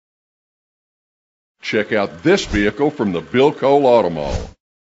Check out this vehicle from the Bill Cole Auto Mall.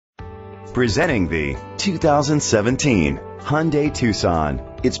 Presenting the 2017 Hyundai Tucson.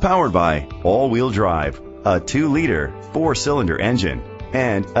 It's powered by all-wheel drive, a 2-liter 4-cylinder engine,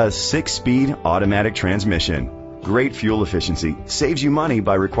 and a 6-speed automatic transmission. Great fuel efficiency saves you money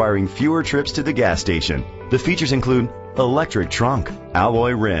by requiring fewer trips to the gas station. The features include electric trunk,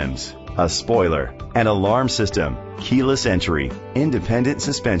 alloy rims, a spoiler, an alarm system, keyless entry, independent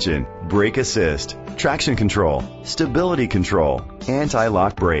suspension, brake assist, traction control, stability control,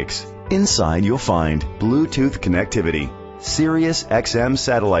 anti-lock brakes. Inside you'll find Bluetooth connectivity, Sirius XM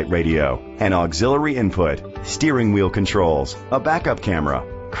satellite radio, an auxiliary input, steering wheel controls, a backup camera,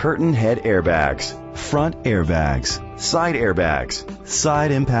 curtain head airbags, front airbags,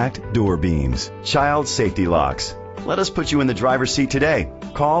 side impact door beams, child safety locks. Let us put you in the driver's seat today.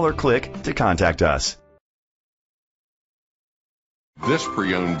 Call or click to contact us. This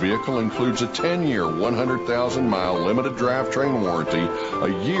pre-owned vehicle includes a 10-year, 100,000-mile limited drivetrain warranty,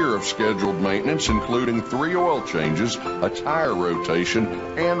 a year of scheduled maintenance, including 3 oil changes, a tire rotation,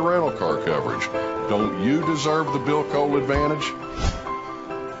 and rental car coverage. Don't you deserve the Bill Cole advantage?